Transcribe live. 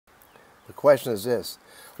The question is this: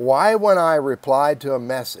 why, when I reply to a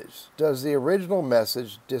message, does the original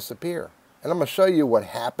message disappear? And I'm going to show you what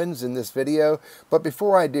happens in this video. But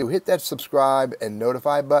before I do, hit that subscribe and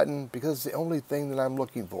notify button, because it's the only thing that I'm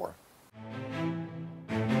looking for.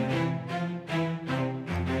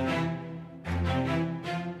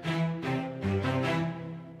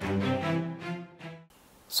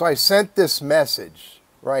 So I sent this message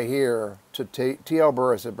right here to T.L.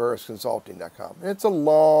 Burris at burrisconsulting.com. And it's a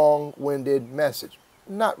long-winded message.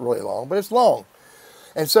 Not really long, but it's long.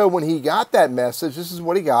 And so when he got that message, this is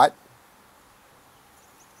what he got.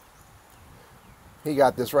 He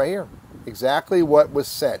got this right here. Exactly what was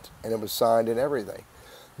sent. And it was signed and everything.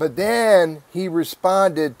 But then he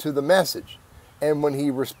responded to the message. And when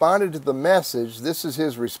he responded to the message, this is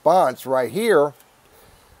his response right here.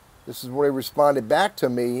 This is what he responded back to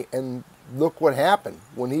me, and look what happened.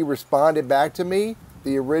 When he responded back to me,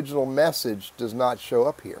 the original message does not show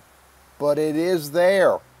up here. But it is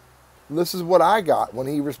there. And this is what I got when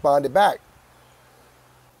he responded back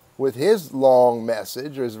with his long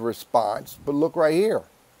message, or his response. But look right here.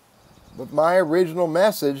 But my original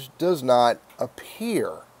message does not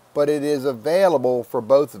appear, but it is available for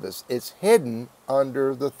both of us. It's hidden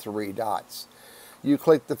under the three dots. You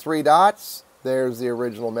click the three dots, there's the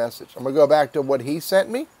original message. I'm going to go back to what he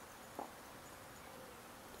sent me.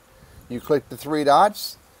 You click the three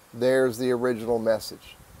dots, there's the original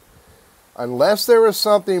message. Unless there is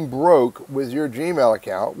something broke with your Gmail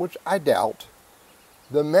account, which I doubt,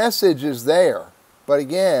 the message is there. But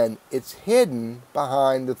again, it's hidden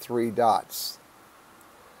behind the three dots.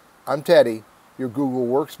 I'm Teddy, your Google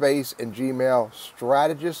Workspace and Gmail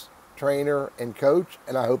strategist, trainer, and coach,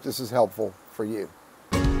 and I hope this is helpful for you.